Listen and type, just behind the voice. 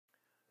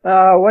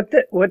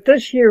What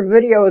this here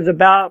video is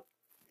about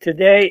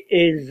today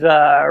is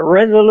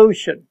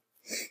resolution.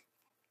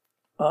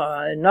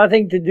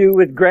 Nothing to do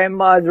with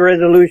grandma's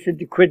resolution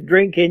to quit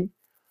drinking.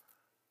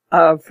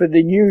 For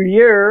the new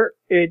year,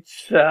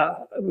 it's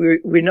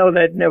we know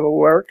that never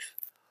works.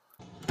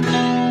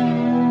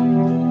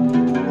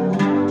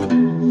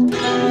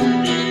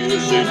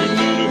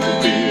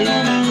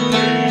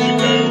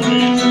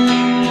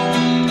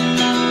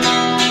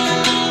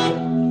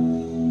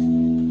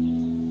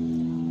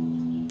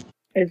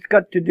 It's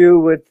got to do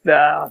with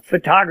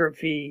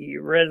photography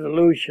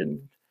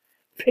resolution,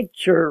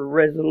 picture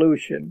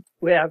resolution.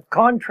 We have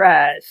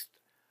contrast,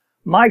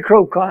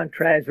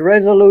 microcontrast,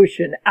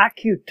 resolution,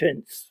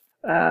 acutance,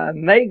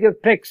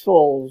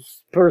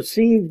 megapixels,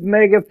 perceived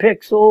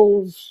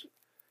megapixels,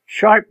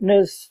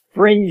 sharpness,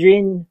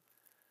 fringing,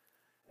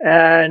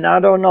 and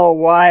I don't know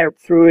why I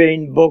threw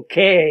in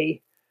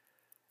bokeh,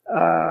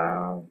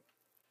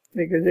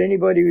 because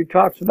anybody who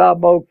talks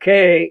about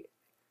bokeh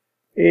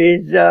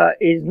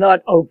is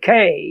not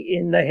okay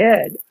in the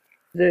head.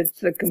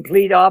 It's the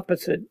complete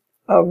opposite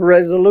of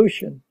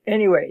resolution.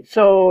 Anyway,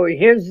 so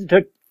here's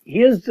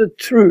the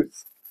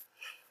truth.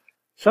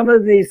 Some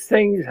of these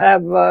things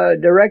have a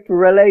direct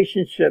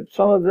relationship,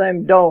 some of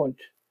them don't.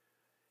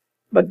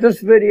 But this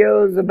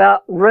video is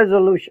about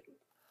resolution.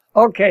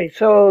 Okay,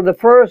 so the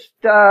first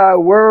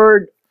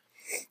word,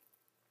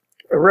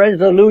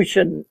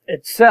 resolution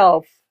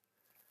itself,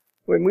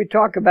 when we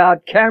talk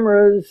about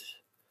cameras,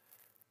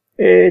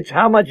 it's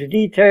how much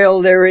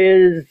detail there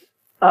is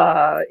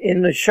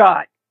in the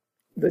shot.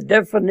 The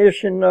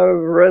definition of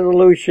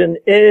resolution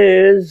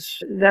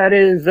is, that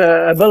is,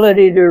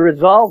 ability to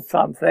resolve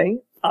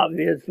something,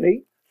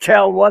 obviously.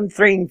 Tell one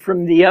thing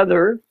from the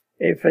other.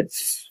 If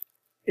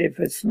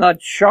it's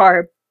not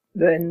sharp,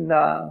 then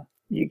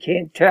you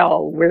can't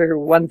tell where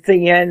one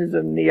thing ends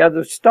and the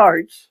other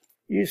starts.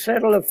 You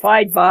settle a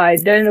fight by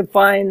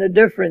identifying the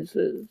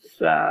differences.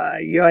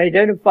 You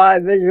identify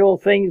visual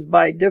things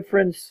by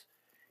difference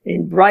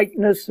in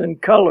brightness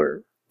and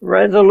color.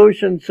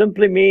 Resolution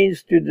simply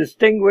means to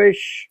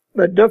distinguish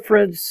the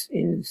difference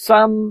in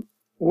some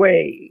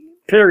way,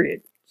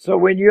 period. So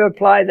when you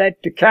apply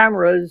that to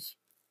cameras,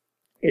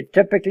 it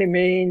typically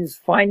means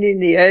finding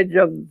the edge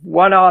of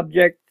one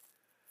object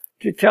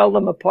to tell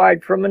them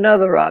apart from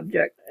another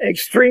object.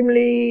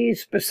 Extremely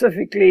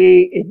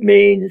specifically, it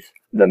means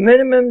the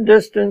minimum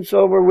distance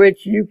over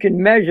which you can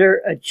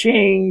measure a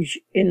change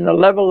in the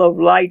level of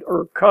light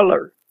or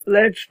color.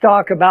 Let's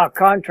talk about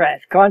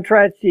contrast.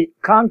 Contrast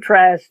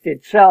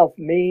itself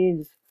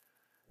means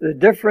the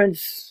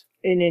difference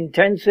in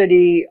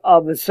intensity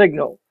of a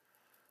signal.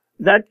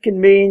 That can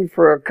mean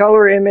for a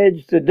color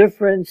image the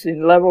difference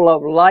in level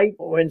of light.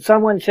 When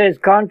someone says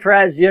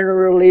contrast,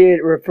 generally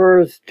it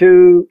refers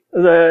to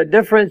the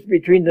difference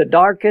between the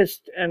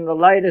darkest and the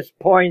lightest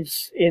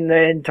points in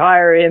the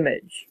entire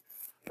image.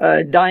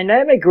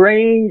 Dynamic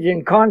range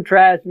and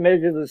contrast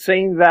measure the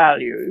same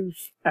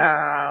values.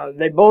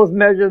 They both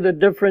measure the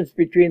difference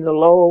between the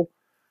low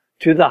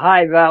to the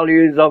high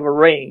values of a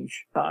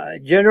range.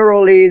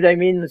 Generally, they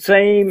mean the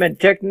same, and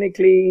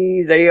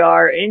technically, they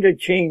are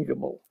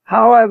interchangeable.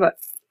 However,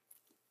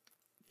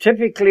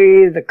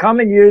 typically, the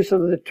common use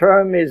of the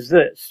term is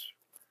this.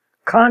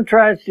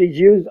 Contrast is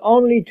used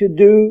only to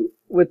do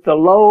with the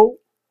low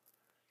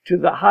to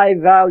the high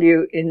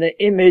value in the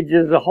image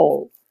as a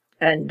whole.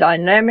 And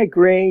dynamic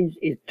range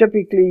is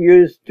typically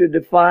used to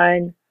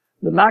define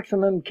the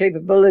maximum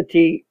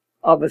capability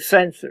of a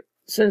sensor.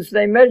 Since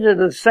they measure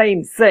the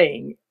same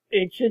thing,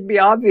 it should be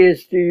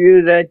obvious to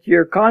you that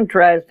your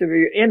contrast of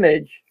your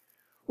image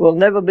will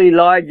never be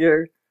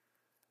larger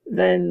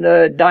than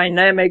the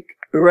dynamic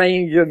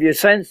range of your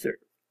sensor,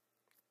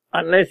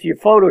 unless you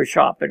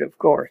Photoshop it, of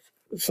course.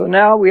 So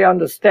now we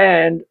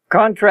understand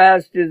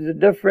contrast is the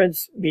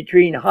difference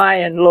between high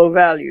and low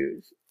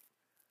values.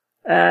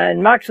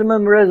 And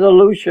maximum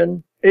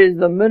resolution is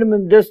the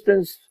minimum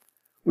distance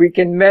we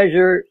can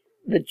measure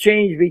the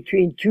change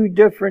between two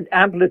different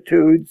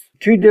amplitude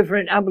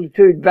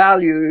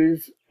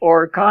values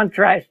or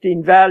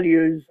contrasting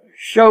values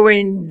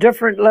showing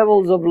different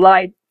levels of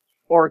light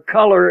or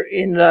color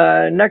in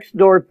the next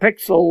door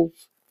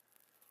pixels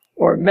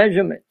or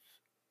measurements,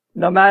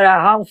 no matter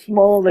how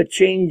small the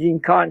change in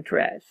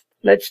contrast.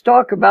 Let's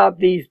talk about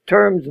these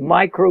terms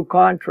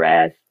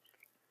microcontrast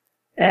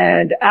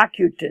and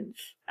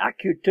acutance.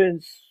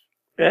 Acutance,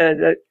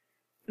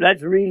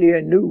 that's really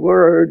a new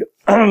word,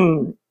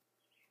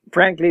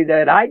 frankly,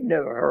 that I'd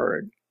never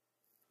heard.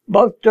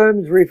 Both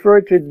terms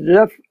refer to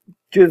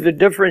the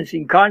difference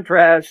in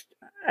contrast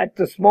at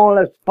the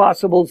smallest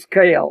possible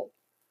scale,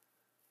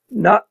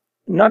 not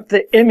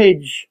the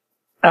image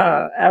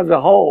as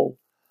a whole.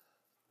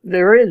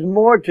 There is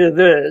more to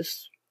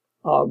this.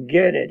 I'll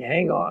get it,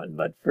 hang on.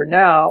 But for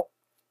now,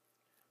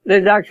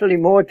 there's actually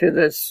more to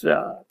this.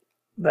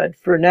 But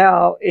for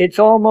now, it's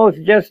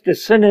almost just a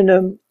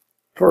synonym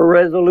for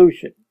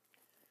resolution,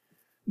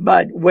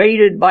 but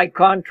weighted by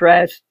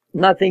contrast,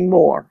 nothing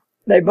more.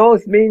 They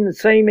both mean the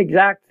same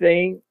exact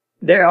thing,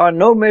 There are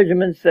no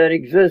measurements that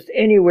exist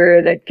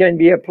anywhere that can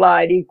be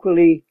applied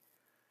equally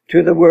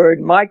to the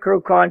word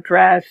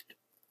microcontrast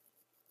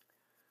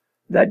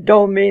that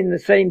don't mean the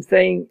same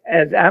thing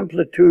as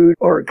amplitude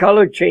or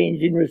color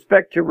change in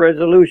respect to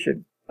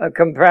resolution. A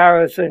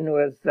comparison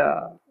with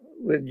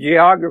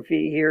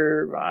geography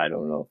here, I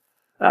don't know.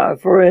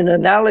 For an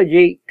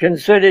analogy,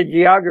 consider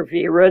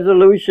geography.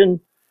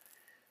 Resolution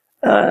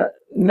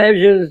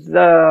measures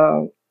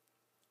the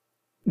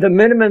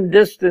minimum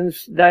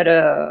distance that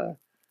a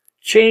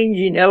change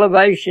in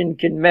elevation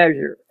can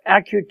measure.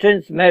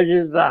 Acutance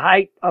measures the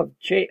height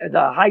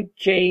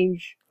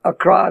change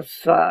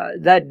across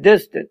that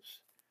distance.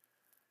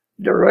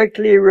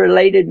 Directly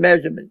related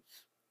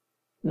measurements,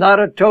 not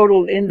a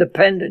total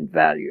independent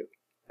value.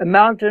 A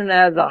mountain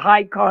has a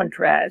high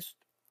contrast.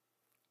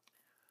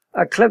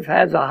 A cliff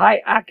has a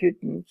high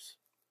acutance.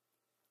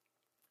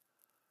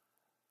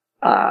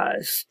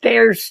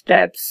 Stair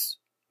steps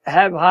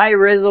have high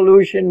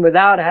resolution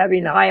without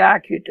having high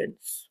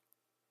acutance.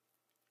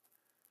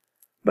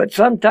 But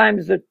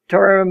sometimes the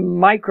term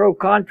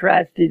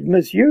microcontrast is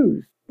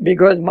misused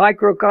because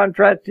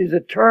microcontrast is a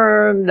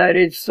term that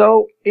is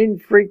so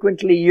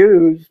infrequently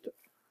used.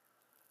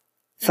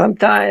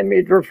 Sometimes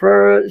it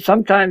refers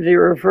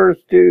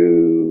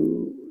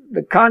to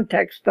the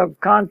context of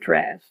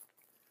contrast.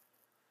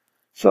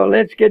 So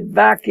let's get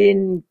back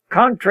in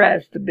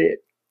contrast a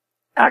bit.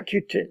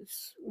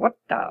 Acutance. What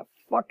the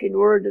fucking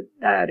word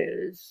that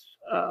is?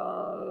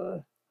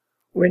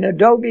 When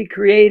Adobe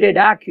created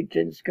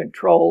Acutance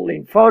control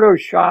in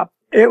Photoshop,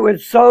 it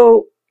was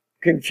so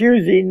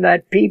confusing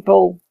that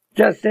people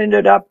just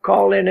ended up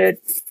calling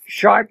it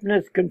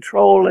Sharpness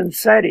control and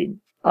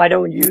setting. I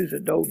don't use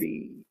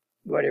Adobe,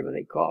 whatever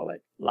they call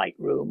it,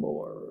 Lightroom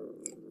or...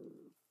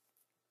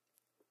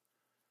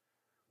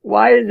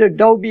 Why is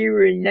Adobe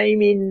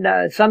renaming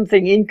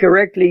something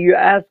incorrectly, you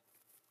ask?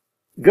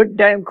 Good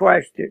damn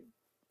question.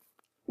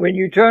 When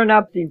you turn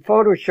up in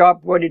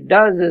Photoshop, what it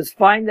does is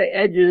find the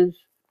edges,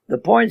 the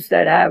points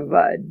that have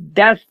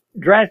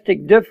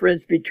drastic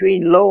difference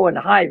between low and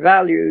high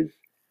values,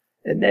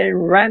 and then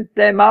ramp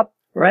up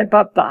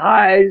the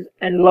highs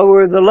and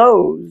lower the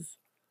lows.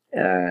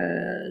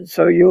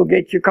 So you'll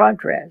get your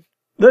contrast.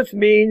 This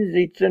means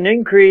it's an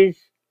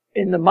increase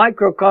in the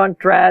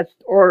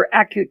microcontrast or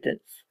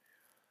acutance,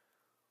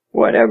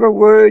 whatever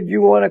word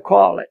you want to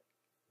call it.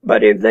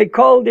 But if they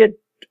called it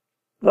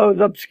those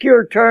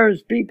obscure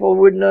terms, people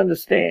wouldn't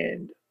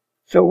understand.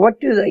 So what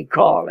do they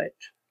call it?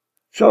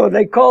 So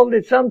they called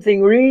it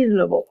something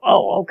reasonable.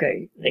 Oh,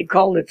 okay. They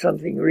called it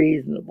something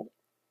reasonable.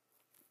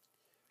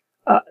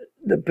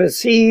 The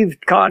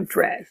perceived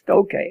contrast.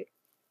 Okay.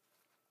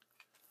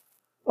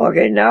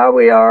 Okay, now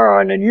we are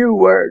on a new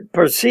word,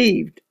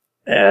 perceived.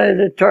 There's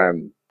a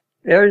term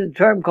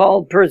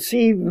called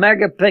perceived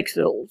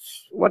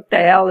megapixels. What the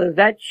hell is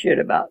that shit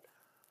about?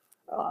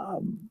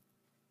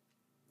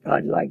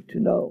 I'd like to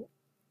know.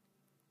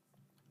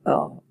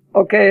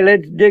 Okay,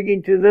 let's dig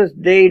into this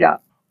data.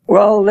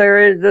 Well, there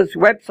is this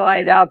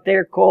website out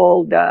there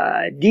called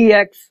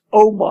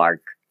DxOMark.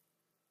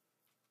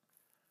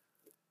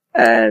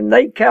 And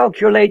they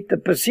calculate the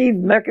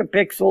perceived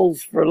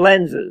megapixels for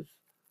lenses.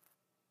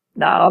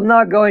 Now, I'm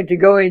not going to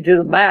go into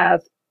the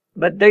math,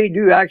 but they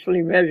do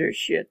actually measure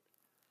shit.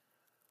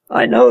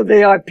 I know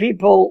there are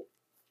people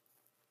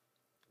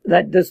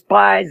that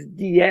despise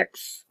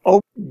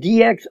DxOMark,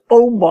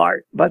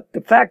 but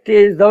the fact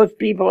is those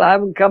people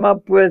haven't come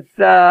up with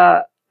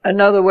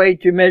another way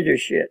to measure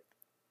shit.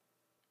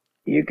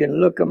 You can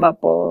look them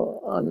up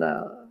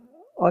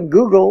on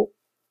Google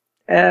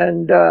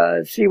and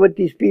see what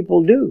these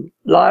people do.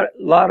 A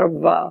lot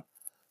of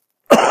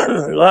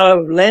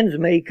lens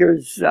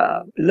makers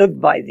live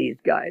by these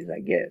guys, I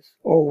guess,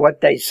 or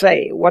what they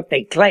say, what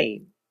they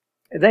claim.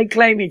 They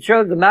claim it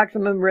shows the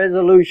maximum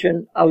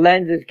resolution a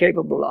lens is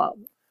capable of.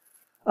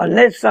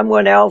 Unless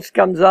someone else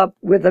comes up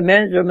with a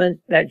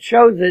measurement that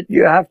shows it,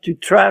 you have to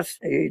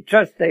trust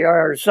they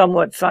are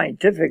somewhat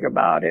scientific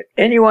about it.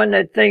 Anyone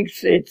that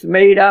thinks it's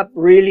made up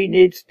really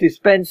needs to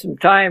spend some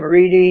time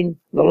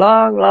reading the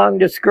long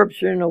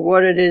description of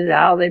what it is,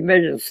 how they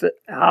measure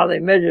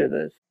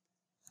this.